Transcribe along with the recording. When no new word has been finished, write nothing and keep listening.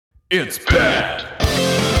It's bad.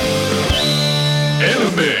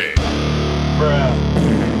 Anime.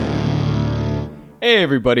 Hey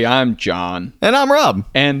everybody, I'm John. And I'm Rob.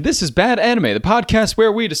 And this is Bad Anime, the podcast where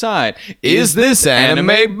we decide, Is this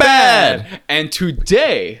anime bad? And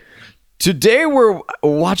today we're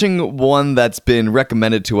watching one that's been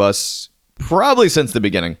recommended to us probably since the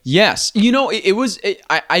beginning. yes, you know,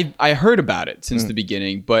 I heard about it since the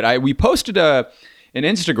beginning, but we posted an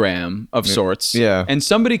Instagram of sorts. Yeah. And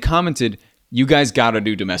somebody commented, you guys gotta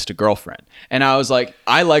do Domestic Girlfriend. And I was like,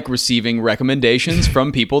 I like receiving recommendations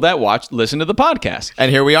from people that listen to the podcast.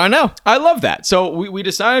 And here we are now. I love that. So we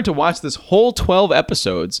decided to watch this whole 12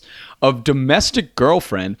 episodes of Domestic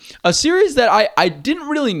Girlfriend, a series that I didn't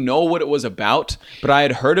really know what it was about, but I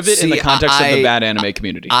had heard of it in the context of the bad anime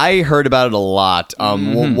community. I heard about it a lot.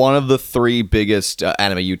 One of the three biggest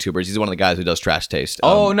anime YouTubers, he's one of the guys who does Trash Taste.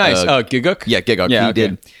 Oh, nice. Giguk? Yeah, Giguk. Yeah, he okay.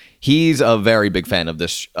 did. He's a very big fan of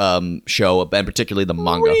this show, and particularly the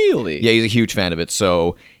manga. Really? Yeah, he's a huge fan of it.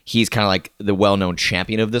 So he's kind of like the well-known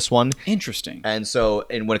champion of this one. Interesting. And so,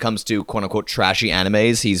 and when it comes to quote-unquote trashy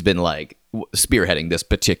animes, he's been like spearheading this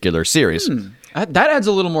particular series. That adds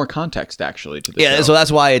a little more context, actually, to the Yeah, show. so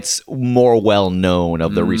that's why it's more well-known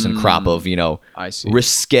of the recent crop of, I see.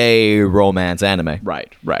 risque romance anime.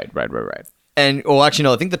 Right. And, well, actually,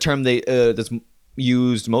 no, I think the term that's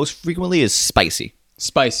used most frequently is spicy.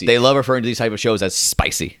 Spicy. They love referring to these type of shows as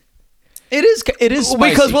spicy. It is spicy.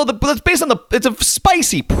 Because, well, it's based on it's a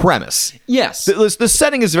spicy premise. yes. The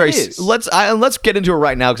setting is very. It is. Let's get into it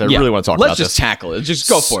right now because I really want to talk about Let's this. just tackle it. Just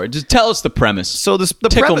go for it. Just tell us the premise. So the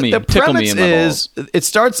Tickle me. the Tickle me premise in my is it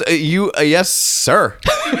starts yes sir.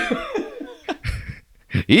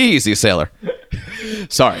 Easy, sailor.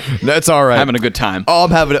 Sorry. That's all right. Having a good time. Oh,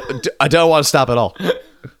 I don't want to stop at all.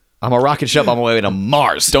 I'm a rocket ship on my way to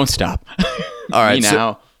Mars. Don't stop. All right, Me so-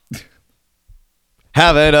 now.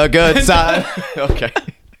 Having a good time. Okay.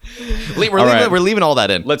 We're leaving all that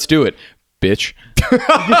in. Let's do it, bitch.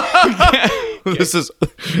 This is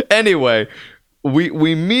anyway.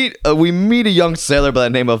 We meet a young sailor by the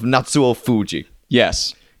name of Natsuo Fuji.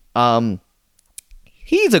 Yes.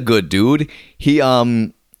 He's a good dude. He's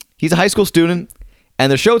a high school student, and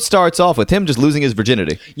the show starts off with him just losing his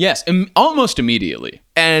virginity. Yes. Almost immediately.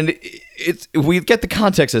 And we get the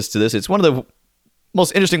context as to this. It's one of the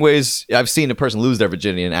most interesting ways I've seen a person lose their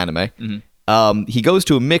virginity in anime. He goes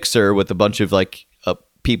to a mixer with a bunch of like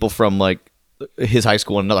people from like his high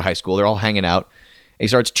school and another high school. They're all hanging out. And he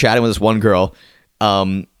starts chatting with this one girl,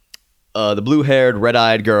 the blue-haired,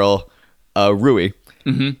 red-eyed girl, Rui.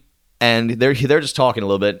 And they're just talking a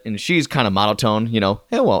little bit, and she's kind of monotone,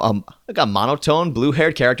 Hey, well, I got a monotone,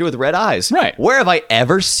 blue-haired character with red eyes. Right. Where have I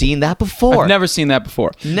ever seen that before? I've never seen that before.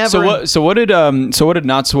 Never. So what did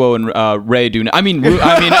Natsuo and Rei do?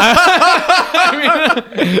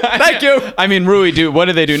 Thank you. I mean, Rui do. What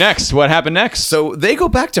did they do next? What happened next? So they go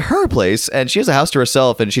back to her place, and she has a house to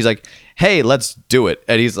herself, and she's like, hey, let's do it.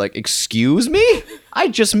 And he's like, excuse me? I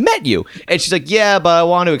just met you. And she's like, yeah, but I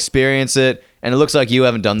want to experience it, and it looks like you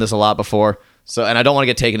haven't done this a lot before, and I don't want to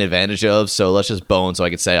get taken advantage of, so let's just bone so I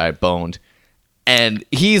could say I boned. And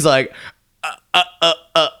he's like,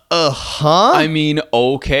 huh? I mean,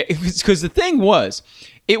 okay. Because the thing was,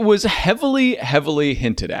 it was heavily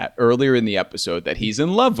hinted at earlier in the episode that he's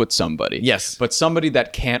in love with somebody. Yes. But somebody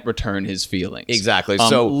that can't return his feelings. Exactly.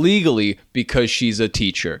 So legally, because she's a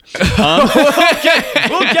teacher. We'll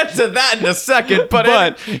get to that in a second,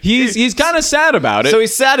 But he's kind of sad about it. So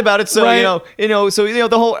he's sad about it. So Right. the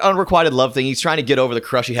whole unrequited love thing. He's trying to get over the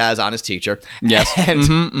crush he has on his teacher. Yes.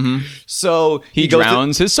 And so he goes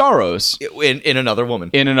drowns his sorrows in another woman.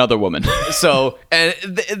 in another woman. So and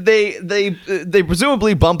they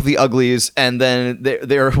presumably bump the uglies, and then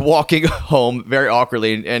they're walking home very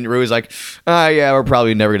awkwardly, and Rui's like, yeah, we're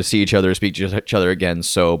probably never going to see each other or speak to each other again.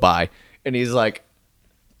 So bye. And he's like,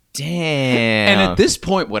 damn. And at this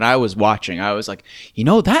point, when I was watching, I was like,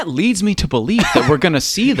 that leads me to believe that we're going to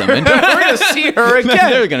see them. And we're going to see her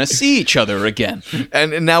again. They're going to see each other again.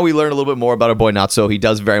 And now we learn a little bit more about our boy Natsuo. He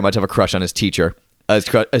does very much have a crush on his teacher.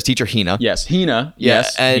 His teacher Hina. Yes, Hina. Yeah,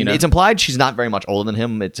 Yes, and Hina. it's implied she's not very much older than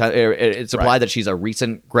him. It's implied Right. that she's a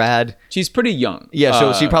recent grad. She's pretty young. Yeah,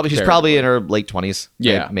 so she's probably comparatively. in her late 20s.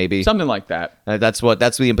 Yeah, maybe something like that. That's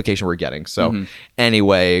the implication we're getting. So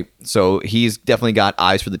anyway, so he's definitely got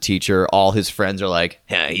eyes for the teacher. All his friends are like,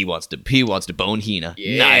 yeah, he wants to bone Hina.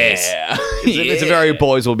 Nice. It's a very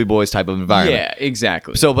boys will be boys type of environment. Yeah,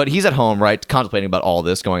 exactly. So, but he's at home, right, contemplating about all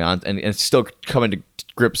this going on, and still coming to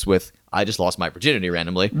grips with, I just lost my virginity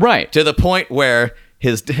randomly. Right. To the point where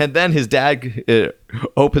his dad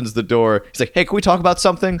opens the door. He's like, hey, can we talk about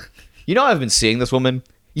something? I've been seeing this woman.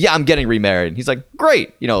 yeah, I'm getting remarried. And he's like,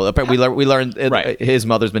 great. You know, we learned Right. his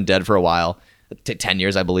mother's been dead for a while, 10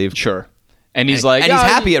 years, I believe. Sure. And he's like, and he's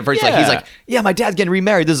happy at first. yeah. Like he's like, yeah, my dad's getting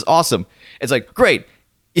remarried. This is awesome. It's like, great.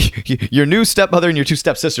 Your new stepmother and your two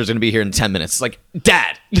stepsisters are going to be here in 10 minutes. It's like,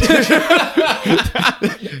 Dad,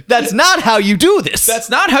 that's not how you do this. That's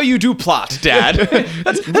not how you do plot, Dad.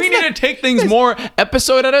 We need to take things more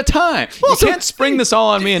episode at a time. You can't spring this all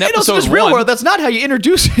on me in and also, episode this real 1. world, that's not how you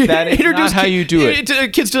introduce. That is not how you do it. To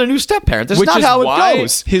kids to their new step parents. That's Which not is how why it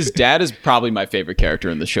goes. his dad is probably my favorite character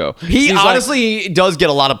in the show. He He's like- honestly does get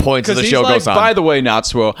a lot of points as the he's show like, goes on. by the way,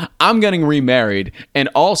 Natsuo, I'm getting remarried, and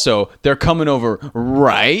also they're coming over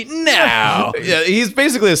right now. Yeah, he's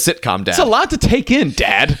basically a sitcom dad. It's a lot to take in,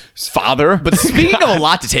 Dad, Father. But speaking of a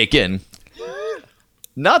lot to take in,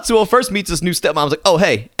 Natsuo first meets his new stepmom. Like, oh,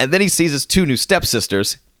 hey. And then he sees his two new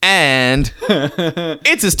stepsisters. And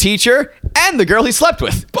it's his teacher and the girl he slept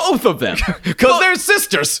with. both of them, Because they're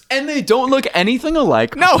sisters. and they don't look anything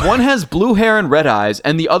alike. No. One has blue hair and red eyes,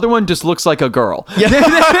 and the other one just looks like a girl.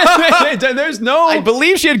 There's no. I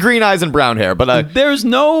believe she had green eyes and brown hair, but There's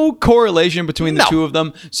no correlation between the No. two of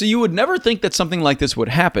them, so you would never think that something like this would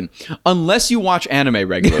happen unless you watch anime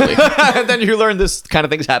regularly. and then you learn this kind of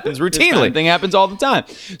things happens routinely. Same thing happens all the time.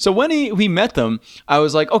 So when we met them, I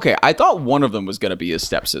was like, okay, I thought one of them was going to be his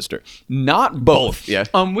stepsister, not both. Yeah.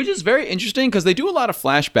 Which is very interesting because they do a lot of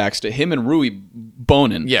flashbacks to him and Rui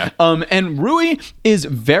boning. Yeah. And Rui is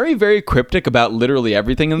very, very cryptic about literally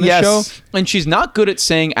everything in the Yes. show, and she's not good at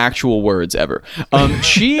saying actual words ever.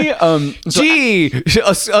 She Gee,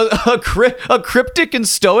 a cryptic and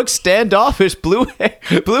stoic standoffish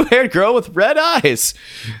blue-haired girl with red eyes.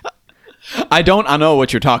 I know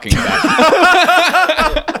what you're talking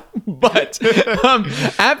about. But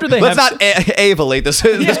after they Let's have not avalate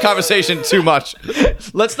this conversation too much.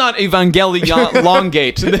 let's not evangelion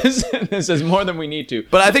elongate this. This is more than we need to.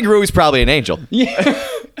 But I think Rui's probably an angel. Yeah.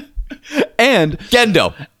 And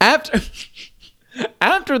Gendo.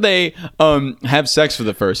 after they have sex for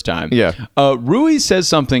the first time, Yeah. Rui says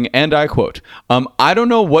something, and I quote, I don't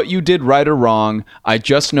know what you did right or wrong. I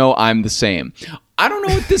just know I'm the same. I don't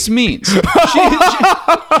know what this means.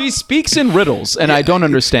 She speaks in riddles, and I don't I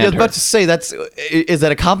understand was her. about to say, is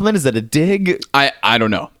that a compliment? Is that a dig? I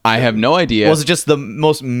don't know. I have no idea. Was it just the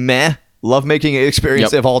most meh lovemaking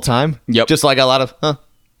experience Yep. of all time? Yep. Just like a lot of,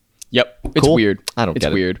 Yep. It's Cool. weird. I don't It's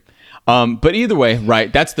get it. weird. But either way,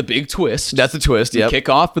 right, that's the big twist. That's the twist, yep. Kick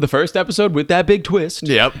off for the first episode with that big twist.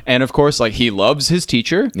 Yep. And of course, like, he loves his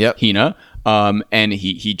teacher, Yep. Hina, and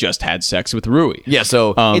he just had sex with Rui. Yeah,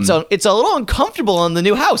 so it's a little uncomfortable in the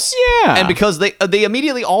new house. Yeah. And because they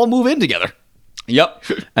immediately all move in together. Yep.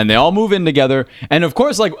 And they all move in together. And of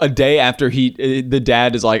course, like a day after the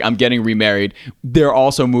dad is like, I'm getting remarried, they're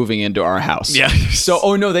also moving into our house. Yeah. So,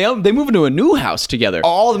 they move into a new house together.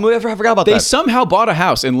 All the movie, I forgot about They that. somehow bought a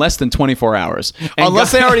house in less than 24 hours. And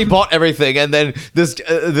Unless they already bought everything, and then his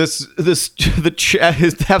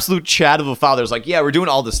absolute chat of a father's like, yeah, we're doing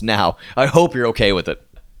all this now. I hope you're okay with it.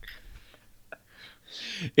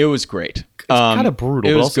 It was great. kinda brutal,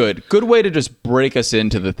 It but was also- good. Good way to just break us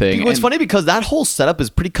into the thing. It's And funny because that whole setup is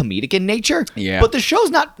pretty comedic in nature. Yeah. But the show's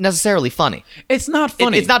not necessarily funny. It's not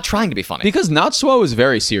funny. It's not trying to be funny. because Natsuo is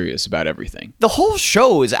very serious about everything. The whole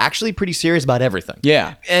show is actually pretty serious about everything.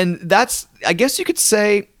 Yeah. And that's, I guess you could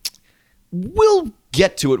say, we'll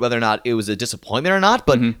get to it whether or not it was a disappointment or not,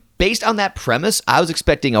 but based on that premise, I was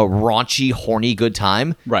expecting a raunchy, horny good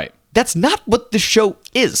time. Right. That's not what the show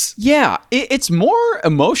is. Yeah, it's more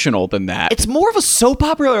emotional than that. It's more of a soap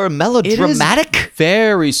opera or a It is melodramatic.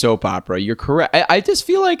 very soap opera. You're correct. I just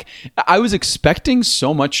feel like I was expecting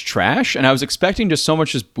so much trash, and I was expecting just so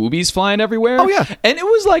much just boobies flying everywhere. Oh, yeah. And it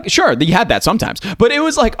was like, sure, you had that sometimes, but it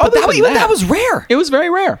was like, But that was rare. It was very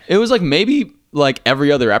rare. It was like maybe like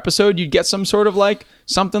every other episode you'd get some sort of like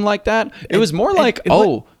something like that. It was more like,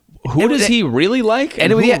 who does he really like?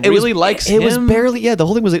 And who really likes him? It was barely, the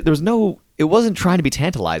whole thing was, it wasn't trying to be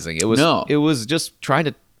tantalizing. It was, No. it was just trying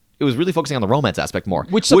to, it was really focusing on the romance aspect more.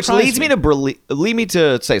 Which leads surprised me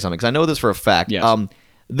to say something, because I know this for a fact. Yes.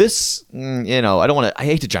 I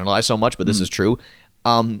hate to generalize so much, but this is true.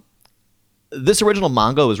 This original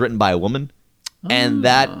manga was written by a woman. And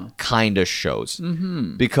that kind of shows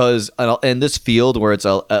because in this field where it's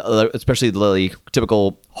especially the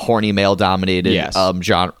typical horny male dominated Yes.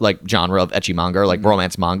 genre of ecchi manga or like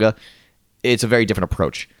romance manga, it's a very different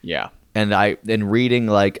approach. Yeah. And in reading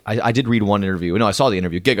I did read one interview. No, I saw the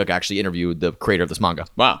interview. Giguk actually interviewed the creator of this manga,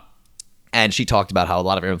 Wow. and she talked about how a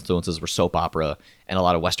lot of her influences were soap opera and a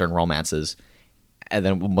lot of Western romances, and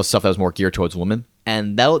then stuff that was more geared towards women.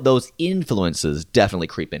 And those influences definitely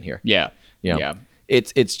creep in here. Yeah. You know, Yeah.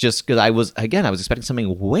 it's just because I was expecting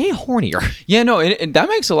something way hornier. Yeah, no, and that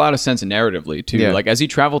makes a lot of sense narratively too. Yeah. Like as he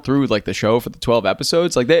traveled through like the show for the 12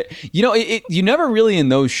 episodes, like that, you never really in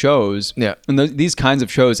those shows, and these kinds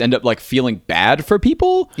of shows end up like feeling bad for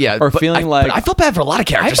people, or feeling like I felt bad for a lot of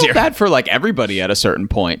characters. I felt bad for like everybody at a certain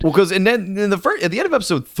point. Well, because and then at the end of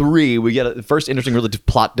episode 3, we get the first interesting relative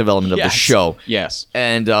plot development of the show. Yes,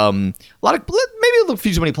 and a lot of maybe a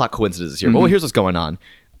few too many plot coincidences here. But here's what's going on.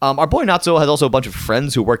 Our boy Natsuo has also a bunch of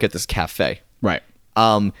friends who work at this cafe. Right.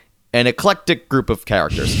 An eclectic group of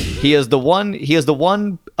characters. He has the one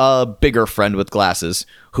bigger friend with glasses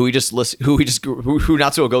who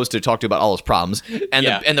Natsuo goes to talk to about all his problems,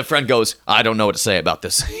 and the friend goes, I don't know what to say about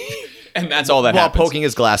this. And that's all that while happens. poking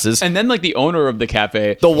his glasses. And then like the owner of the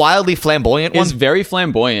cafe, the wildly flamboyant one, is very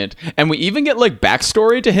flamboyant, and we even get like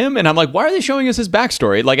backstory to him, and I'm like, why are they showing us his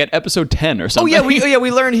backstory like at episode 10 or something? Oh yeah,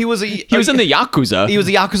 we learned he was in the Yakuza. He was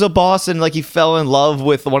a Yakuza boss, and like he fell in love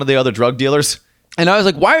with one of the other drug dealers. And I was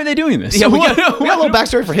like, why are they doing this? Yeah, we got a little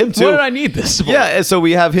backstory for him too. What did I need this for? Yeah, so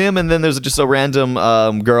we have him, and then there's just a random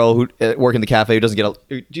girl who working in the cafe who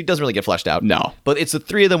doesn't really get fleshed out. No, but it's the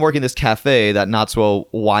three of them working this cafe that Natsuo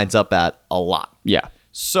winds up at a lot. Yeah.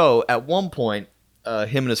 So at one point,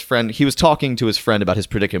 him and his friend, he was talking to his friend about his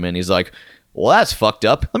predicament. He's like, well, that's fucked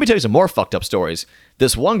up. Let me tell you some more fucked up stories.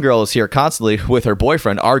 This one girl is here constantly with her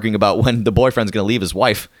boyfriend arguing about when the boyfriend's going to leave his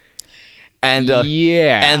wife. And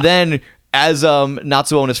and then as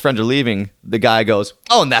Natsuo and his friend are leaving, the guy goes,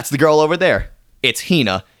 oh, and that's the girl over there. It's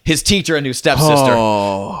Hina, his teacher and new stepsister.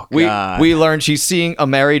 Oh, God. We learned she's seeing a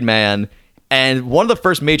married man. And one of the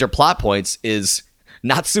first major plot points is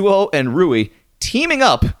Natsuo and Rui teaming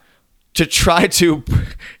up to try to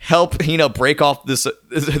help Hina break off this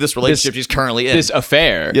relationship she's currently in. This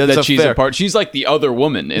affair that she's a part. She's like the other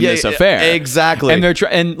woman in this affair. Exactly. And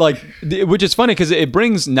they're which is funny because it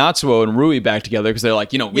brings Natsuo and Rui back together because they're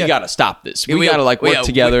like, we got to stop this. We got to like work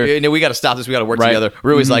together. We got to stop this. We got to work together.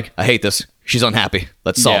 Rui's like, I hate this. She's unhappy.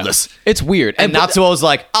 Let's solve this. It's weird. And Natsuo's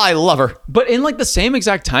like, I love her. But in like the same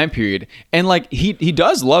exact time period, and like he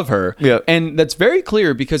does love her. Yeah. And that's very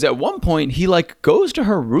clear because at one point he like goes to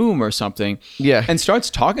her room or something. Yeah. And starts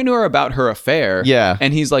talking to her about her affair. Yeah.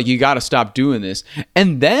 And he's like, you got to stop doing this.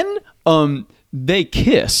 And then they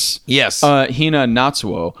kiss. Yes. Hina and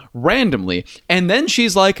Natsuo randomly. And then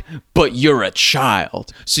she's like, but you're a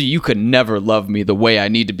child, so you could never love me the way I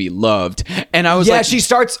need to be loved. And I was like, she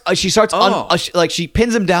starts she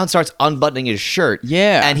pins him down, starts unbuttoning his shirt.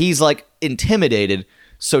 Yeah. And he's like intimidated.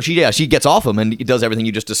 So she gets off him and he does everything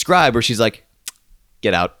you just described, where she's like,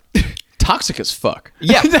 get out. toxic as fuck.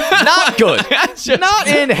 Yeah, not good. Not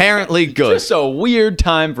inherently good. Just a weird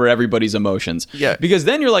time for everybody's emotions. Yeah. Because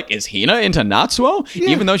then you're like, is Hina into Natsuo? Yeah.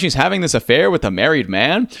 Even though she's having this affair with a married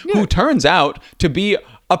man who turns out to be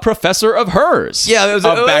a professor of hers. Yeah, it was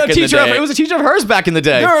back in the day. It was a teacher of hers back in the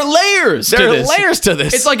day. There are layers to this. Layers to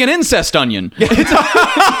this. It's like an incest onion.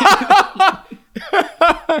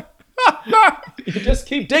 You just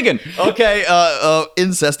keep digging. Okay,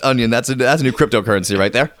 incest onion. That's a new cryptocurrency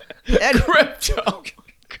right there. Cryptocurrency.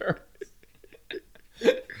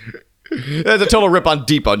 That's a total rip on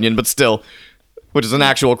Deep Onion, but still, which is an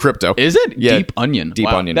actual crypto. Is it? Yeah. Deep Onion. Deep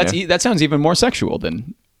Wow. Onion. That's yeah. that sounds even more sexual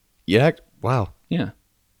than. Yeah. Wow. Yeah.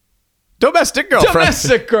 Domestic girlfriend.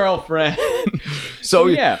 Domestic girlfriend. So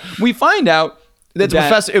yeah, we find out that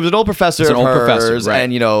professor. It was an old professor. It's an old professor, right.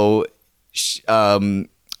 And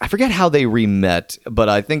I forget how they re-met, but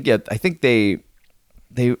I think they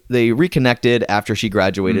reconnected after she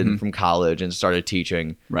graduated from college and started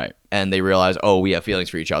teaching. Right. And they realized, oh, we have feelings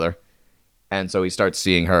for each other. And so he starts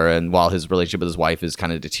seeing her, and while his relationship with his wife is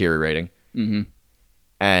kind of deteriorating. Mm-hmm.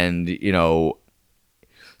 And,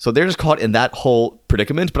 so they're just caught in that whole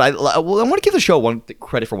predicament. But I want to give the show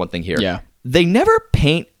credit for one thing here. Yeah. They never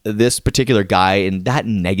paint this particular guy in that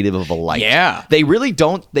negative of a light. Yeah. They really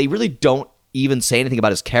don't even say anything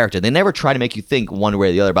about his character. They never try to make you think one way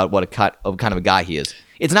or the other about what kind of a guy he is.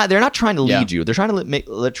 They're not trying to lead you. They're trying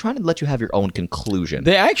to let you have your own conclusion.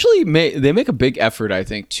 They actually make a big effort, I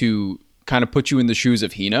think, to kind of put you in the shoes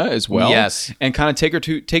of Hina as well. Yes. And kind of take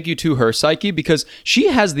you to her psyche, because she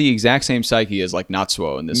has the exact same psyche as like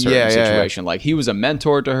Natsuo in this certain situation. Like he was a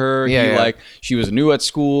mentor to her. She was new at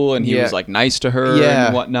school and he was like nice to her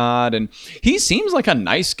and whatnot. And he seems like a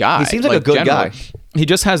nice guy. He seems like a good guy. He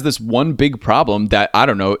just has this one big problem that, I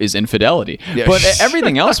don't know, is infidelity. Yeah. But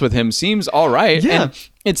everything else with him seems all right. Yeah. And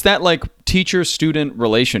it's that like teacher-student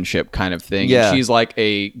relationship kind of thing. Yeah. She's like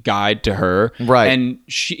a guide to her. Right. And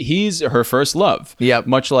he's her first love. Yep.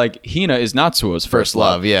 Much like Hina is Natsuo's first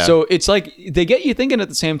love. Yeah. So it's like they get you thinking at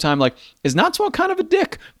the same time, like, is Natsuo kind of a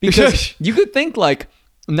dick? Because you could think like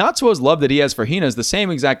Natsuo's love that he has for Hina is the same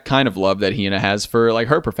exact kind of love that Hina has for like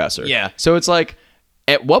her professor. Yeah. So it's like,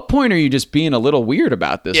 at what point are you just being a little weird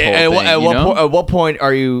about this whole thing? At what point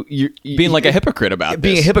are you being like a hypocrite about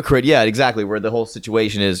being this? a hypocrite? Yeah, exactly. Where the whole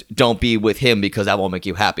situation is, don't be with him because that won't make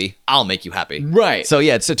you happy. I'll make you happy. Right. So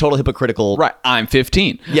yeah, it's a total hypocritical. Right. I'm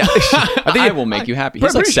 15. Yeah. I will make you happy.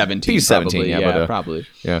 He's like 17. He's 17. Probably. Yeah, but, probably.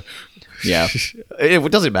 Yeah. Yeah.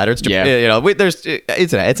 It doesn't matter. It's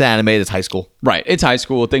it's anime. It's high school. Right. It's high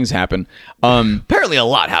school. Things happen. Apparently, a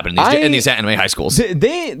lot happened in these anime high schools.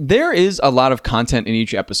 There is a lot of content in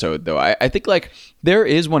each episode, though. I think like there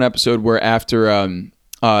is one episode where after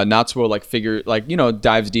Natsuo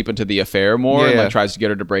dives deep into the affair more and like tries to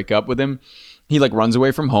get her to break up with him. He like runs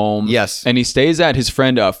away from home. Yes. And he stays at his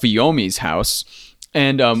friend Fiyomi's house.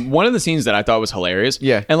 And one of the scenes that I thought was hilarious.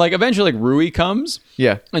 Yeah. And like eventually like Rui comes.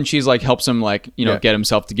 Yeah. And she's like helps him like, get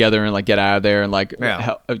himself together and like get out of there and like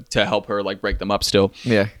Yeah. to help her like break them up still.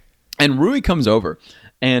 Yeah. And Rui comes over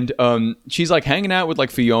and she's like hanging out with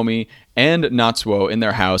like Fiyomi and Natsuo in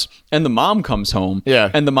their house. And the mom comes home.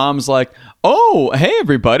 Yeah. And the mom's like, oh, hey,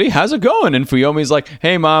 everybody. How's it going? And Fiyomi's like,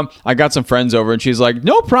 hey, mom, I got some friends over. And she's like,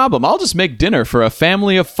 no problem. I'll just make dinner for a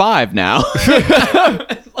family of 5 now.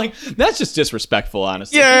 Like, that's just disrespectful,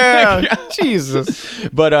 honestly. Yeah. Jesus.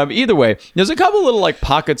 But either way, there's a couple little like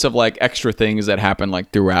pockets of like extra things that happen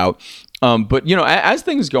like throughout. But as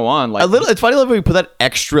things go on, like It's funny that we put that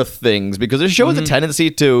extra things because the show has a tendency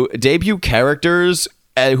to debut characters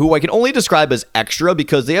who I can only describe as extra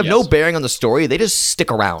because they have no bearing on the story. They just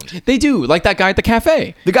stick around. they do, like that guy at the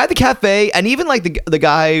cafe. The guy at the cafe, and even like the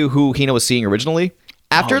guy who Hina was seeing originally.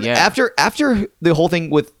 After the whole thing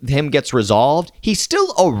with him gets resolved, he's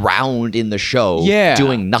still around in the show,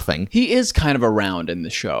 doing nothing. He is kind of around in the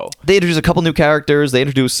show. They introduce a couple new characters. They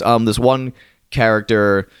introduce this one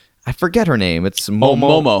character. I forget her name. It's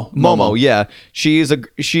Momo. Momo, yeah.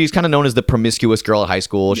 She's kind of known as the promiscuous girl at high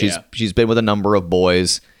school. She's been with a number of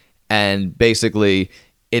boys, and basically,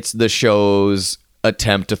 it's the show's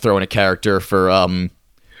attempt to throw in a character for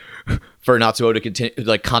Natsuo to continue,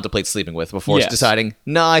 like, contemplate sleeping with before deciding,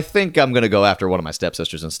 no, I think I'm going to go after one of my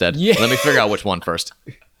stepsisters instead. Yeah. Let me figure out which one first.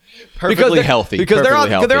 Perfectly healthy. Because they're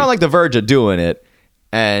on like the verge of doing it.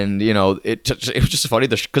 And, it was just funny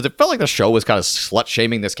because it felt like the show was kind of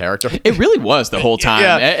slut-shaming this character. It really was the whole time.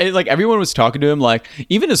 Yeah. Like, everyone was talking to him. Like,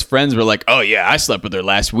 even his friends were like, oh, yeah, I slept with her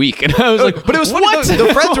last week. And I was like, but it was what?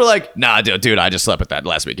 The friends were like, nah, dude, I just slept with that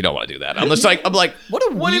last week. You don't want to do that. I'm like, what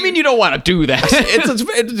do you mean you don't want to do that?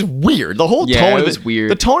 It's weird. The whole tone it was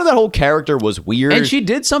weird. The tone of that whole character was weird. And she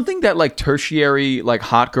did something that, like, tertiary, like,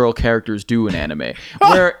 hot girl characters do in anime.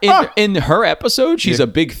 Where in her episode, she's a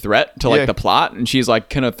big threat to, like, the plot. And she's, like,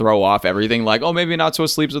 kind of throw off everything, like, oh, maybe Natsuo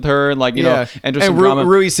sleeps with her, and like enter some drama.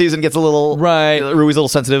 Rui's season gets a little Rui's a little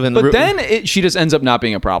sensitive, but then she just ends up not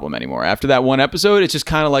being a problem anymore. After that one episode, it's just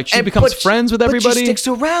kind of like she becomes friends with everybody. But she sticks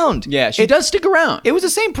around. Yeah, she does stick around. It was the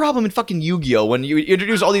same problem in fucking Yu-Gi-Oh! When you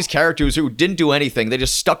introduce all these characters who didn't do anything, they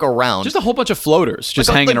just stuck around. Just a whole bunch of floaters just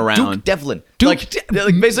hanging around. Duke Devlin. Like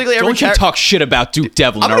basically every Don't you talk shit about Duke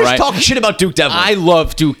Devlin, I'm all right? just talking shit about Duke Devlin. I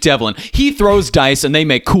love Duke Devlin. He throws dice and they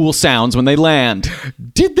make cool sounds when they land.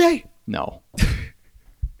 Did they? No.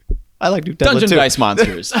 I like Duke Devlin Dungeon too. Dice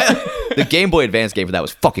Monsters. The Game Boy Advance game for that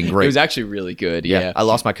was fucking great. It was actually really good. Yeah. I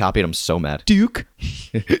lost my copy and I'm so mad. Duke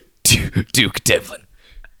Devlin.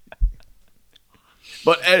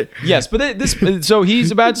 But yes, but so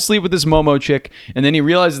he's about to sleep with this Momo chick, and then he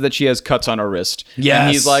realizes that she has cuts on her wrist. Yes.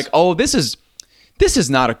 And he's like, "Oh, this is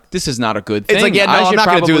not a good thing. It's like, yeah, no, I should I'm not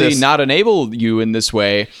gonna probably do this. not enable you in this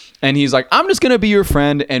way." And he's like, "I'm just gonna be your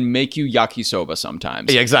friend and make you yakisoba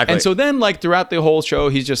sometimes." Yeah, exactly. And so then, like throughout the whole show,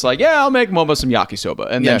 he's just like, "Yeah, I'll make Momo some yakisoba,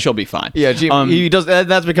 and then she'll be fine." Yeah, he does.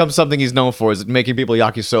 That's become something he's known for, is making people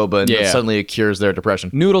yakisoba, and then suddenly it cures their depression.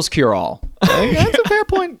 Noodles cure all. That's a fair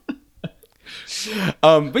point.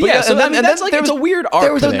 But yeah, so that's like, it's a weird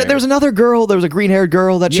arc. There was another girl. There was a green-haired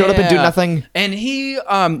girl that showed up and did nothing. And he,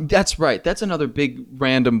 that's right. That's another big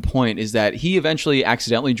random point, is that he eventually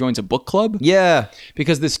accidentally joins a book club. Yeah,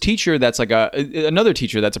 because this teacher that's like another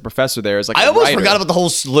teacher that's a professor there is like, I almost forgot about the whole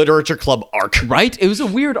literature club arc. Right? It was a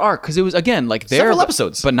weird arc because it was, again, like there, several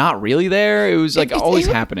episodes, but not really there. It was like always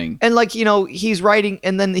happening. And like, he's writing,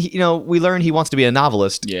 and then we learn he wants to be a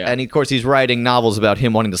novelist. Yeah, and of course he's writing novels about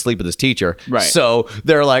him wanting to sleep with his teacher. Right. So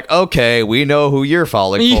they're like, okay, we know who you're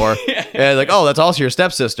falling for. And like, oh, that's also your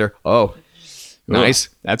stepsister. Oh, nice.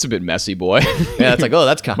 Ooh, that's a bit messy, boy. Yeah, it's like, oh,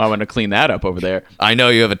 that's kind. Might want to clean that up over there. I know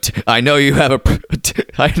you have a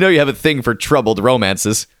thing for troubled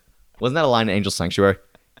romances. Wasn't that a line in Angel Sanctuary?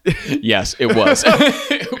 Yes, it was.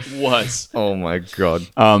 It was. Oh my god.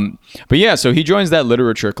 But yeah, so he joins that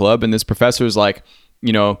literature club, and this professor is like,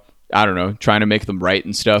 I don't know, trying to make them right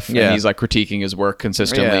and stuff. Yeah. And he's like critiquing his work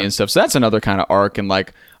consistently Yeah. and stuff. So that's another kind of arc. And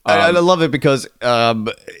like, I love it because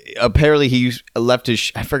apparently he left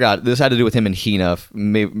his. I forgot. This had to do with him and Hina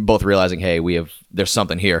both realizing, hey, there's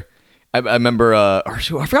something here. I remember, I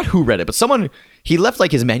forgot who read it, but he left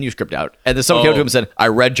like his manuscript out, and then someone came up to him and said, "I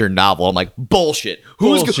read your novel." I'm like, bullshit.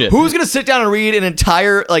 Who's gonna sit down and read an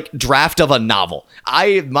entire like draft of a novel?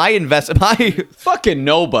 fucking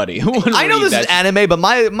nobody. Who wouldn't I know read this that? is anime, but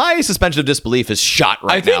my suspension of disbelief is shot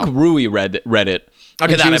right now. I think Rui read it.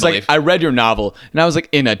 Okay, And that she I was believe. like, I read your novel, and I was like,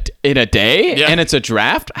 in a day, Yeah. and it's a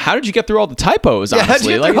draft. How did you get through all the typos? Yeah, how'd you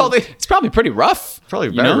honestly, get through all the- it's probably pretty rough. Probably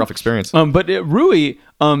a you very know? rough experience. But Rui,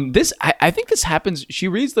 I think this happens. She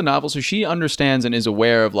reads the novel, so she understands and is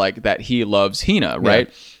aware of like that he loves Hina, right?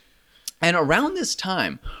 Yeah. And around this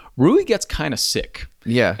time, Rui gets kind of sick.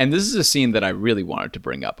 Yeah. And this is a scene that I really wanted to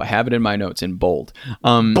bring up. I have it in my notes in bold.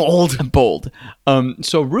 Bold. Bold.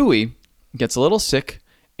 So Rui gets a little sick,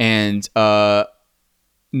 and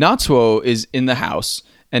Natsuo is in the house,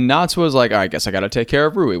 and Natsuo is like, I guess I got to take care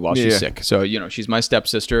of Rui while she's Yeah. sick. So, she's my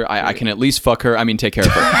stepsister. I can at least fuck her. I mean, take care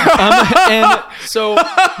of her. And so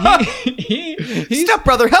he's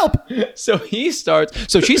Stepbrother, help! so he starts.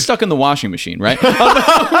 So she's stuck in the washing machine, right?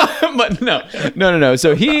 But no.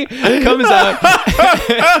 So he comes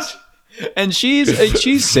out, and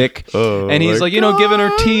she's sick, and he's my like, giving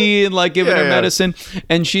her tea and like giving her Yeah. medicine,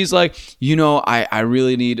 and she's like, I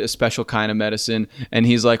really need a special kind of medicine, and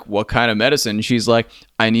he's like, what kind of medicine? And she's like,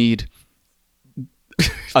 I need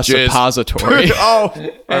a suppository. Oh,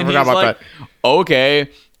 I And forgot he's about like, that. okay,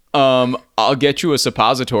 I'll get you a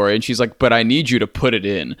suppository. And she's like, but I need you to put it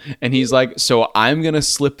in. And he's like, so I'm gonna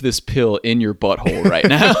slip this pill in your butthole right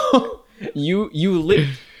now.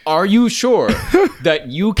 Are you sure that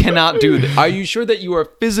you cannot do that? Are you sure that you are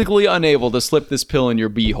physically unable to slip this pill in your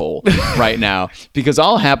beehole right now? Because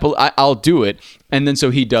I'll do it. And then so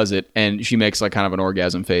he does it, and she makes like kind of an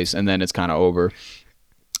orgasm face, and then it's kind of over.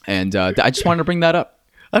 And I just wanted to bring that up.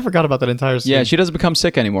 I forgot about that entire scene. Yeah, she doesn't become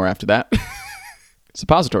sick anymore after that.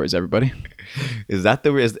 Suppositories, everybody. Is that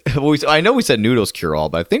I know we said noodles cure all,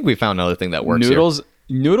 but I think we found another thing that works.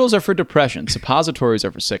 Noodles are for depression. Suppositories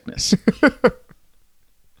are for sickness.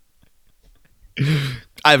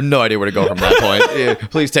 I have no idea where to go from that point. Yeah,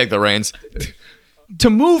 please take the reins. To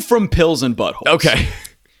move from pills and buttholes. Okay.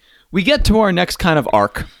 We get to our next kind of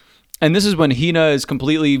arc. And this is when Hina is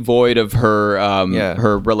completely void of her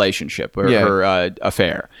her relationship or her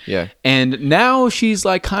affair. Yeah. And now she's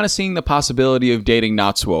like kind of seeing the possibility of dating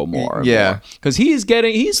Natsuo more. Yeah. Because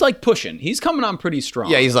he's like pushing. He's coming on pretty strong.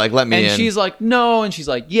 Yeah, he's like, let me in. And she's like, no. And she's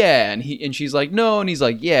like, yeah. And she's like, no. And he's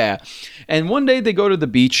like, yeah. And one day they go to the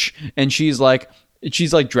beach, and she's like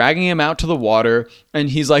dragging him out to the water, and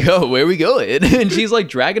he's like, oh, where are we going? And she's like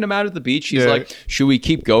dragging him out at the beach. She's like, should we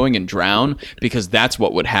keep going and drown? Because that's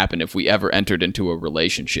what would happen if we ever entered into a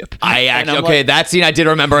relationship. That scene I did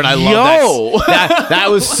remember, and I love that. That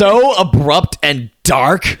was so abrupt and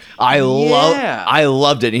dark. I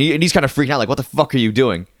loved it. And he's kind of freaking out, like, what the fuck are you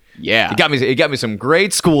doing? Yeah. It got me some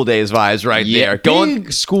great School Days vibes right there.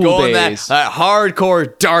 Big School Days. That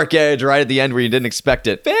hardcore dark edge right at the end where you didn't expect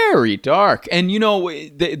it. Very dark. And,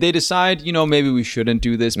 they decide, maybe we shouldn't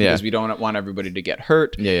do this because we don't want everybody to get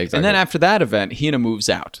hurt. Yeah, exactly. And then after that event, Hina moves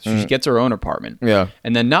out. So she gets her own apartment. Yeah.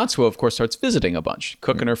 And then Natsuo, of course, starts visiting a bunch,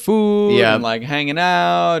 cooking her food and like hanging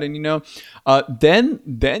out. And, then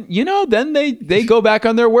they go back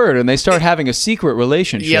on their word and they start having a secret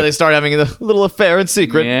relationship. Yeah, they start having a little affair in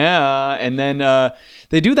secret. Yeah, and then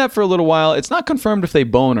they do that for a little while. It's not confirmed if they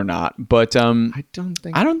bone or not, but I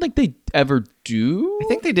don't think they ever do. I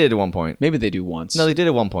think they did at one point. Maybe they do once. No, they did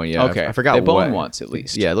at one point. Yeah. Okay, I forgot. They bone what. once at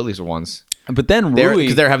least. Yeah, at least once. But then Rui,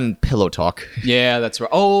 Because they're having pillow talk. yeah, that's right.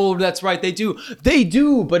 Oh, that's right. They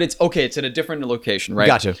do, but it's okay. It's at a different location, right?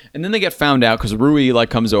 Gotcha. And then they get found out because Rui like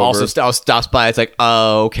comes over. Also stops by. It's like,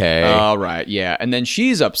 oh, okay. All right, yeah. And then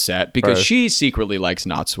she's upset because Right. she secretly likes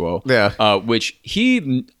Natsuo. Yeah. Which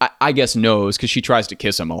he, I guess, knows because she tries to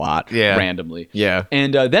kiss him a lot randomly. Yeah.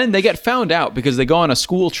 And then they get found out because they go on a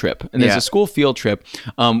school trip. And there's Yeah. a school field trip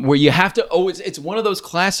where you have to, it's one of those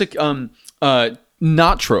classic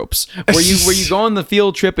not tropes where you go on the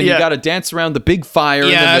field trip and you got to dance around the big fire in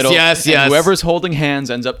the middle. Yes. And whoever's holding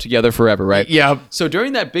hands ends up together forever, right? Yeah. So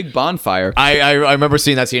during that big bonfire, I remember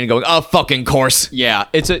seeing that scene and going, oh, fucking course. yeah,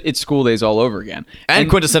 it's School Days all over again. And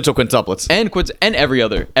quintessential quintuplets. And every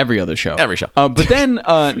other show. Every show. But then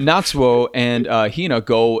Natsuo and Hina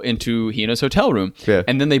go into Hina's hotel room. Yeah.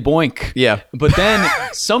 And then they boink. Yeah. But then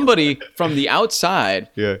somebody from the outside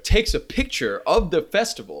Yeah. takes a picture of the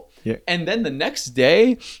festival. Yeah. And then the next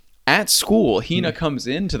day, at school, Hina comes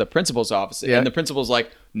into the principal's office, Yeah. and the principal's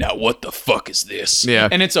like, "Now what the fuck is this?" Yeah.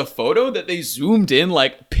 And it's a photo that they zoomed in,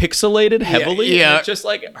 like pixelated heavily. yeah. And it's just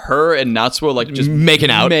like her and Natsuo like just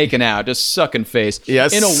Making out. just sucking face.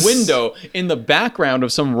 Yes. In a window in the background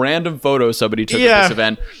of some random photo somebody took Yeah. at this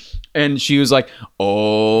event. And she was like,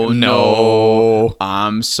 "Oh No. no,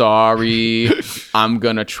 I'm sorry. I'm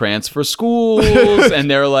gonna transfer schools." And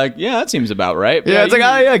they're like, "Yeah, that seems about right." Yeah, it's like,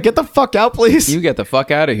 oh yeah, get the fuck out, please. You get the fuck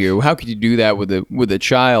out of here. How could you do that with a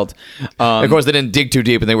child? Of course, they didn't dig too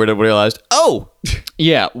deep, and they would have realized, oh,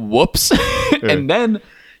 Yeah, whoops. And then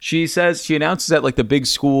she announces at like the big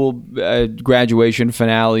school graduation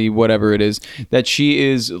finale, whatever it is, that she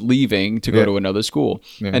is leaving to go Yeah. to another school.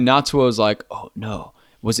 And Natsuo is like, "Oh no,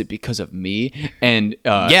 was it because of me?" And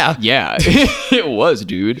Yeah. it was,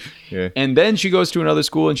 dude. Yeah. And then she goes to another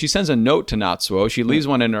school and she sends a note to Natsuo. She leaves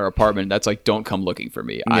one in her apartment that's like, "Don't come looking for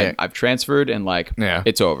me. Yeah. I've transferred and like Yeah.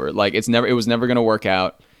 it's over. Like it was never gonna work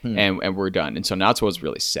out, and we're done." And so Natsuo was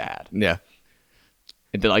really sad. yeah.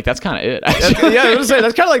 And they're like, that's kind of it. actually. Yeah, I was gonna say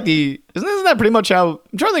that's kind of like isn't that pretty much how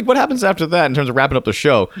I'm trying to think what happens after that in terms of wrapping up the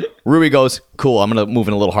show. Rui goes, "Cool, I'm gonna move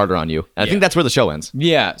in a little harder on you." And I think that's where the show ends.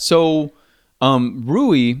 Yeah. So,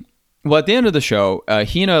 Rui, well, at the end of the show,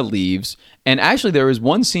 Hina leaves, and actually there is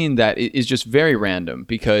one scene that is just very random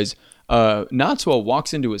because Natsuo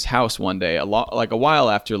walks into his house one day, a while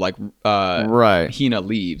after Right. Hina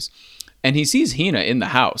leaves. And he sees Hina in the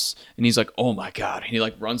house, and he's like, "Oh my god!" And he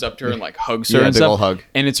like runs up to her and like hugs her Yeah, and big stuff. ol' hug.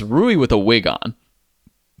 And it's Rui with a wig on.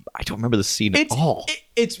 I don't remember the scene at all.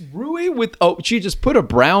 It's Rui with she just put a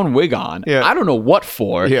brown wig on. Yeah. I don't know what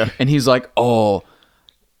for. Yeah. And he's like, oh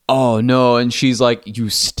no. And she's like, "You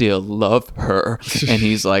still love her." And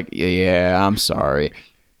he's like, "Yeah, I'm sorry."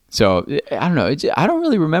 So I don't know. I don't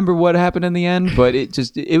really remember what happened in the end, but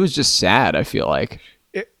it was just sad. I feel like.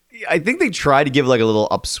 I think they try to give like a little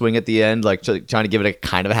upswing at the end, like trying to give it a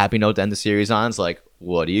kind of a happy note to end the series on. It's like,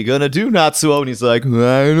 "What are you gonna do, Natsuo?" And he's like,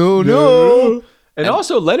 "I don't know." And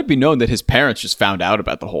also let it be known that his parents just found out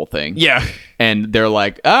about the whole thing. Yeah. And they're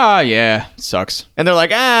like, yeah, sucks. And they're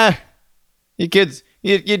like, you kids,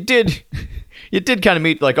 you did kind of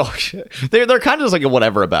meet like, oh shit. They're kind of just like a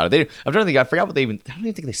whatever about it. I forgot what I don't even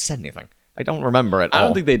think they said anything. I don't remember at all. I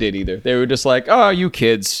don't think they did either. They were just like, "Oh, you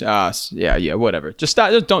kids, yeah, whatever. Just stop.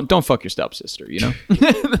 Just don't fuck your stepsister," you know.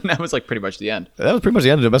 That was like pretty much the end. That was pretty much the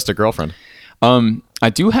end of Domestic Girlfriend. I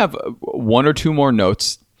do have one or two more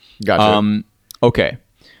notes. Gotcha. Okay.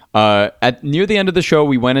 At near the end of the show,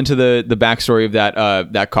 we went into the backstory of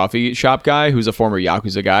that coffee shop guy who's a former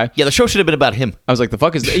Yakuza guy. Yeah, the show should have been about him. I was like, the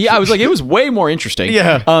fuck is that? Yeah, I was like, it was way more interesting.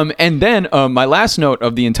 Yeah. And then my last note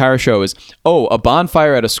of the entire show is, a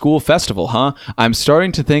bonfire at a school festival, huh? I'm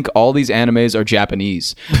starting to think all these animes are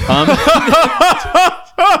Japanese.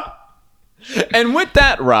 And with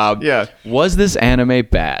that, Rob, Yeah. was this anime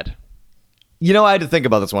bad? You know, I had to think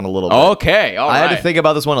about this one a little bit. Okay, all right. I had to think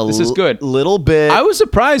about this one This is good. little bit. I was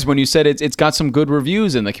surprised when you said it's got some good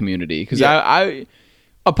reviews in the community because Yeah. I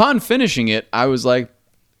upon finishing it, I was like,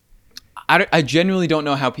 I genuinely don't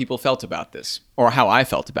know how people felt about this or how I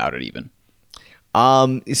felt about it even.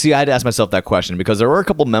 See, I had to ask myself that question because there were a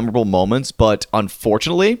couple memorable moments, but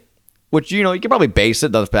unfortunately, which, you can probably base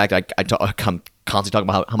it on the fact I'm constantly talking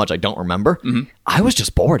about how much I don't remember. I was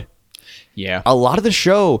just bored. Yeah. A lot of the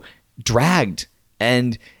show dragged,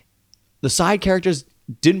 and the side characters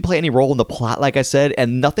didn't play any role in the plot, like I said,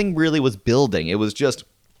 and nothing really was building. It was just,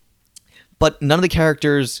 but none of the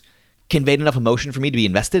characters conveyed enough emotion for me to be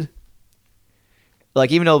invested.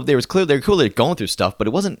 Like, even though they were clearly going through stuff, but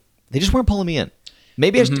they just weren't pulling me in.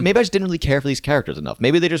 Maybe I just didn't really care for these characters enough.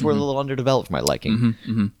 Maybe they just were a little underdeveloped for my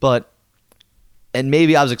liking. But, and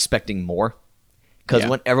maybe I was expecting more. Because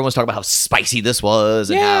when everyone was talking about how spicy this was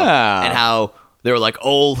and how they were like,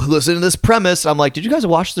 "Oh, listen to this premise." I'm like, did you guys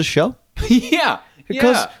watch the show? Yeah.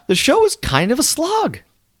 Because the show was kind of a slog.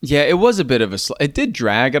 Yeah, it was a bit of it did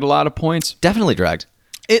drag at a lot of points. Definitely dragged.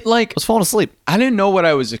 It I was falling asleep. I didn't know what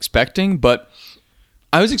I was expecting, but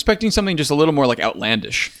I was expecting something just a little more like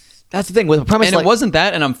outlandish. That's the thing with the premise. And it wasn't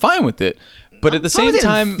that, and I'm fine with it. But at the same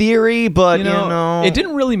time, in theory, but it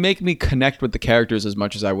didn't really make me connect with the characters as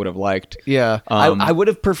much as I would have liked. Yeah, I would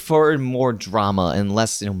have preferred more drama and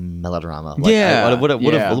less melodrama. I would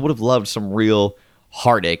have loved some real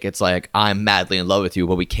heartache. It's like, I'm madly in love with you,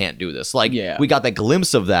 but we can't do this. Like, we got that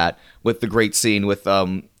glimpse of that with the great scene with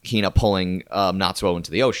Hina pulling Natsuo into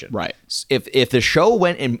the ocean. Right. If the show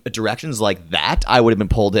went in directions like that, I would have been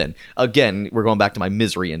pulled in. Again, we're going back to my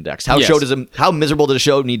misery index. How miserable does a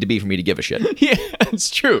show need to be for me to give a shit? Yeah, it's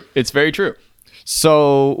true. It's very true.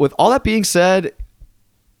 So with all that being said,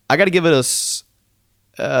 I got to give it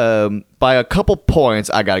by a couple points,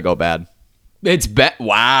 I gotta go bad. It's bad.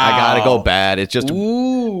 Wow. I gotta go bad. It's just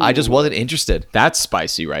Ooh. I just wasn't interested. That's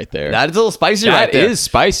spicy right there. That is a little spicy That right there. is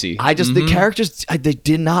spicy. I just the characters they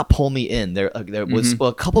did not pull me in. There was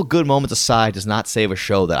a couple good moments aside does not save a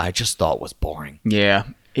show that I just thought was boring. Yeah.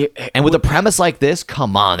 And with a premise like this,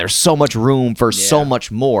 come on, there's so much room for so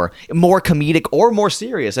much more comedic or more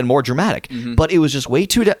serious and more dramatic. But it was just way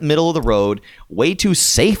too middle of the road, way too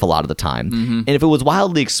safe a lot of the time. And if it was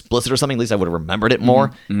wildly explicit or something, at least I would have remembered it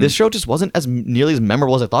more. This show just wasn't as nearly as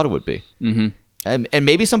memorable as I thought it would be. And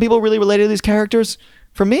maybe some people really related to these characters.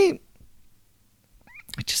 For me,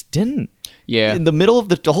 I just didn't. Yeah. In the middle of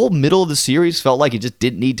the whole middle of the series felt like it just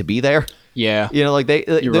didn't need to be there. Yeah. You know, like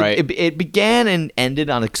You're right. It began and ended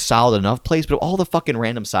on a solid enough place, but all the fucking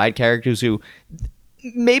random side characters who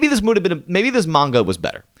maybe this manga was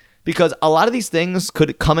better because a lot of these things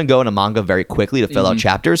could come and go in a manga very quickly to fill out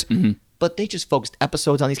chapters, but they just focused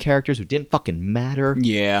episodes on these characters who didn't fucking matter.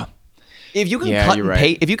 Yeah. If you can Yeah, cut you're and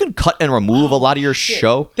right. if you can cut and remove a lot of your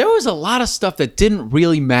show. There was a lot of stuff that didn't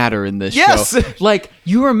really matter in this Yes! show. Like,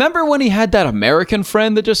 you remember when he had that American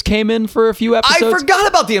friend that just came in for a few episodes? I forgot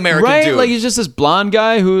about the American right? dude. Like, he's just this blonde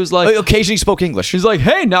guy who's like... occasionally spoke English. He's like,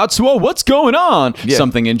 hey, Natsuo, what's going on? Yeah.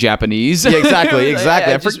 Something in Japanese. Yeah, exactly.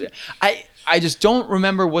 I just don't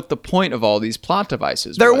remember what the point of all these plot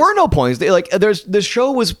devices There was. were no points. The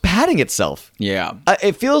show was padding itself. Yeah.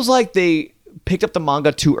 It feels like they picked up the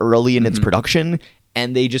manga too early in its production,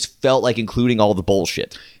 and they just felt like including all the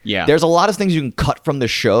bullshit. Yeah. There's a lot of things you can cut from the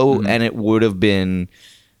show, and it would have been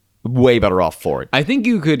way better off for it. I think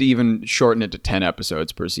you could even shorten it to 10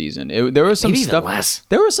 episodes per season. There was some Maybe even stuff. less.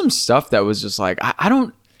 There was some stuff that was just like I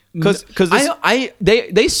don't Because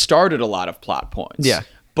they started a lot of plot points. Yeah.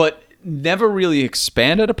 but never really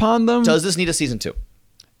expanded upon them. does this need a season 2?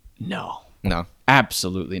 No, No.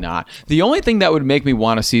 absolutely not. The only thing that would make me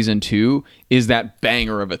want a season 2 is that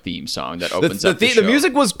banger of a theme song that opens up the show. The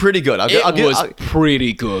music was pretty good. It was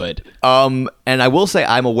pretty good. And I will say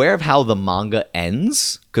I'm aware of how the manga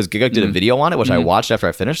ends because Giga did a video on it, which I watched after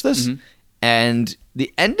I finished this. And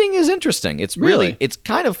the ending is interesting. It's Really? it's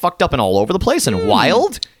kind of fucked up and all over the place and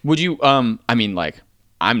wild. Would you? I mean, like,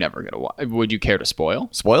 I'm never gonna watch. Would you care to spoil?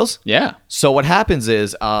 Spoils? Yeah. So what happens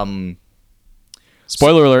is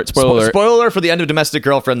Spoiler alert. Spoiler alert. Spoiler alert for the end of Domestic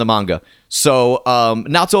Girlfriend, the manga. So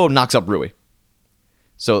Natsuo knocks up Rui.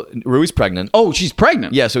 So Rui's pregnant. Oh, she's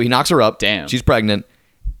pregnant. Yeah, so he knocks her up. Damn. She's pregnant,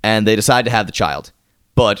 and they decide to have the child.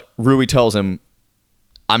 But Rui tells him,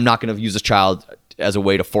 I'm not going to use this child as a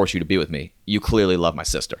way to force you to be with me. You clearly love my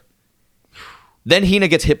sister. Then Hina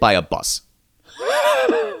gets hit by a bus.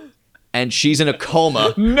 And she's in a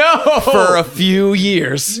coma No. for a few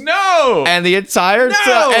years. No. And the entire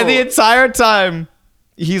time,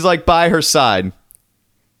 he's like by her side.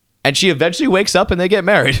 And she eventually wakes up and they get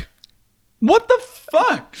married. What the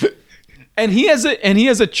fuck? And he has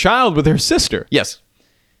a child with her sister. Yes.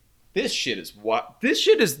 This shit is what? This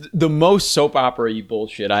shit is the most soap opera-y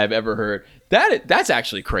bullshit I've ever heard. That's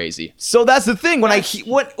actually crazy. So that's the thing. When I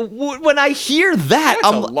hear that,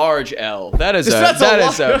 That's a large L. That is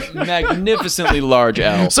That's a magnificently large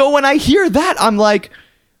L. So when I hear that, I'm like,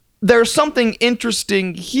 there's something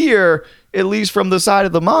interesting here, at least from the side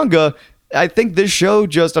of the manga. I think this show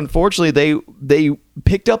just unfortunately they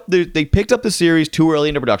picked up the series too early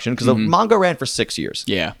into production because the manga ran for 6 years.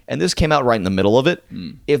 Yeah. And this came out right in the middle of it.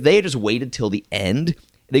 If they had just waited till the end,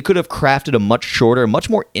 they could have crafted a much shorter, much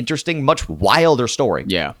more interesting, much wilder story.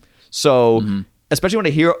 Yeah. So especially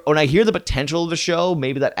when I hear the potential of the show,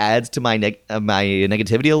 maybe that adds to my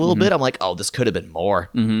negativity a little bit. I'm like, oh, this could have been more.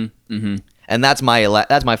 And that's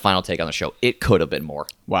my final take on the show. It could have been more.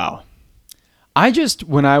 Wow. I just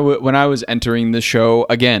when I was entering the show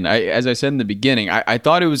again, as I said in the beginning, I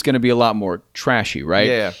thought it was going to be a lot more trashy, right?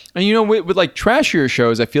 Yeah. And you know, with like trashier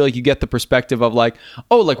shows, I feel like you get the perspective of like,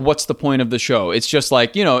 oh, like what's the point of the show? It's just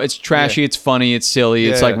like, you know, it's trashy, it's funny, it's silly,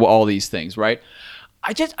 it's like all these things, right?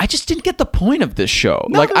 I just didn't get the point of this show.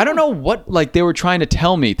 I don't know what like they were trying to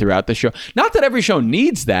tell me throughout the show. Not that every show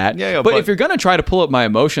needs that, but if you're gonna try to pull up my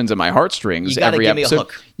emotions and my heartstings every give me a episode,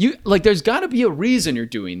 hook. you like there's got to be a reason you're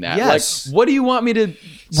doing that. Yes. Like, what do you want me to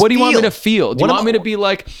feel? Do you want me to be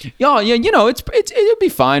like, yeah, you know, it'd be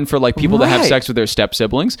fine for like people to have Right. sex with their step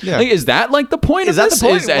siblings. Yeah. Like, is that like the point Is of that this? the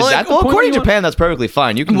point? Is that the point? According to you want? Japan, that's perfectly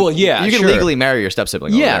fine. You can Well, yeah, you can sure. legally marry your step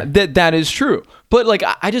sibling. Yeah, that is true. But like,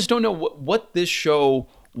 I just don't know what this show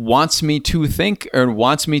wants me to think or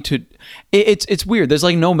wants me to. It's weird. There's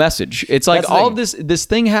like no message. It's like all of this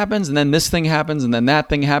thing happens and then this thing happens and then that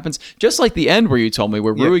thing happens. Just like the end where you told me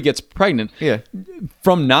where Rui gets pregnant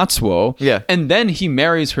from Natsuo. Yeah. And then he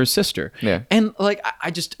marries her sister. Yeah. And like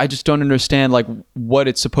I just don't understand like what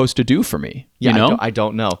it's supposed to do for me. Yeah, you know? I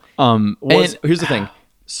don't know. And Here's the thing.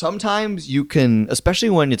 Sometimes you can, especially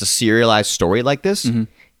when it's a serialized story like this,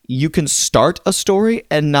 you can start a story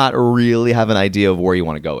and not really have an idea of where you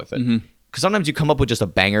want to go with it. Because sometimes you come up with just a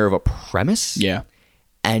banger of a premise. Yeah.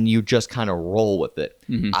 And you just kind of roll with it.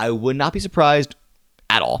 I would not be surprised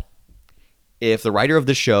at all if the writer of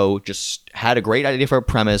the show just had a great idea for a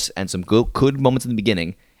premise and some good moments in the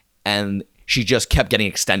beginning, and she just kept getting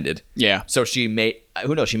extended. Yeah. So she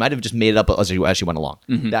who knows, she might have just made it up as she went along.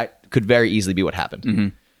 That could very easily be what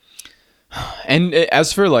happened. And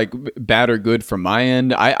as for like bad or good from my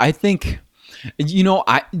end, I think, you know,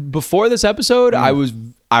 before this episode, I was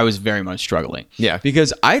very much struggling. Yeah.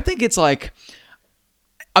 Because I think it's like,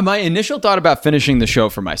 my initial thought about finishing the show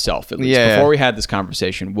for myself, at least before we had this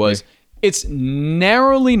conversation, was it's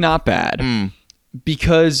narrowly not bad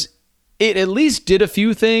because it at least did a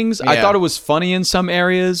few things. I thought it was funny in some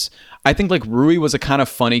areas. I think like Rui was a kind of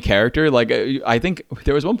funny character. Like I think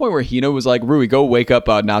there was one point where Hina was like, "Rui, go wake up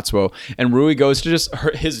Natsuo," and Rui goes to just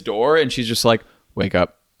his door, and she's just like, "Wake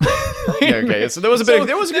up." Okay, so there was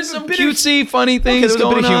some cutesy, funny things. There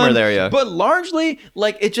was a bit of humor there, yeah. But largely,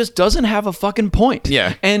 like, it just doesn't have a fucking point.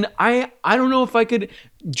 Yeah. And I don't know if I could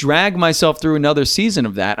drag myself through another season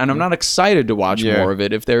of that, and I'm not excited to watch more of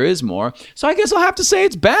it if there is more. So I guess I'll have to say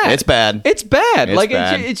it's bad. It's bad. It's bad. It's like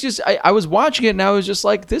bad. It's just I was watching it and I was just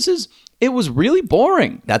like, it was really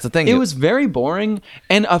boring. That's the thing. It was very boring,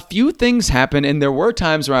 and a few things happened, and there were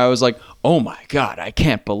times where I was like, "Oh my god, I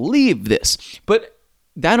can't believe this," but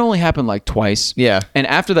that only happened like twice. Yeah. And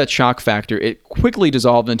after that shock factor, it quickly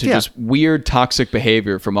dissolved into just weird, toxic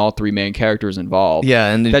behavior from all three main characters involved. Yeah,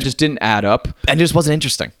 and that just didn't add up. And it just wasn't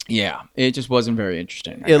interesting. Yeah. It just wasn't very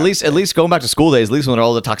interesting. At least going back to school days, at least when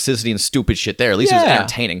all the toxicity and stupid shit there, at least it was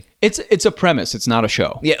entertaining. It's a premise. It's not a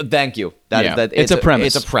show. Yeah, thank you. It's a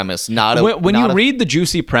premise. It's a premise, not a... When you read the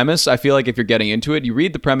juicy premise, I feel like if you're getting into it, you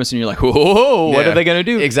read the premise and you're like, whoa, what are they going to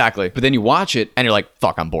do? Exactly. But then you watch it. And you're like,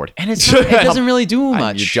 fuck, I'm bored. And it doesn't really do much.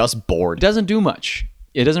 You're just bored. It doesn't do much.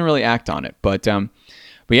 It doesn't really act on it. But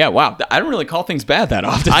yeah, wow. I don't really call things bad that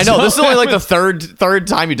often. I know. This is only like the third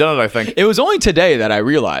time you've done it, I think. It was only today that I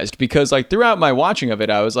realized, because like throughout my watching of it,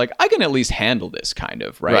 I was like, I can at least handle this kind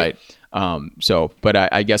of, right? But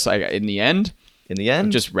I guess in the end, I'd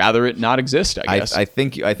just rather it not exist, I guess. I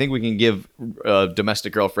think we can give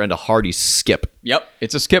Domestic Girlfriend a hearty skip. Yep,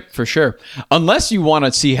 it's a skip for sure. Unless you want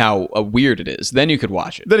to see how weird it is, then you could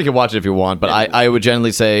watch it. Then you can watch it if you want, but I would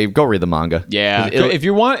generally say go read the manga. Yeah, if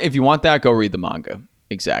you want that, go read the manga.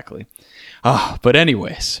 Exactly. But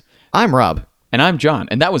anyways, I'm Rob. And I'm John.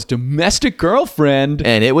 And that was Domestic Girlfriend.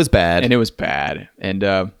 And it was bad.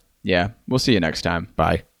 And yeah, we'll see you next time.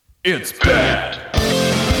 Bye. It's bad.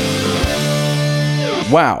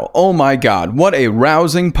 Wow, oh my god, what a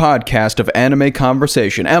rousing podcast of anime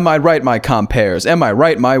conversation. Am I right, my compares? Am I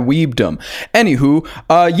right, my weebdom? Anywho,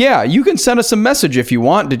 yeah, you can send us a message if you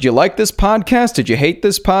want. Did you like this podcast? Did you hate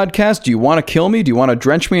this podcast? Do you want to kill me? Do you want to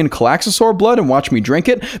drench me in Calaxosaur blood and watch me drink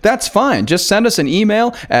it? That's fine. Just send us an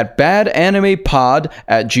email at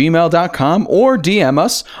badanimepod@gmail.com or DM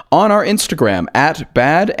us on our Instagram at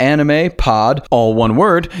badanimepod, all one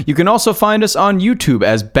word. You can also find us on YouTube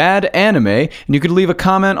as Bad Anime, and you could leave a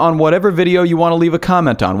comment on whatever video you want to leave a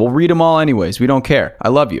comment on. We'll read them all anyways. We don't care. I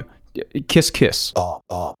love you. Kiss, kiss.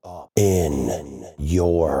 In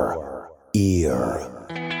your ear.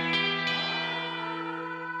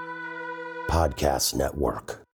 Podcast Network.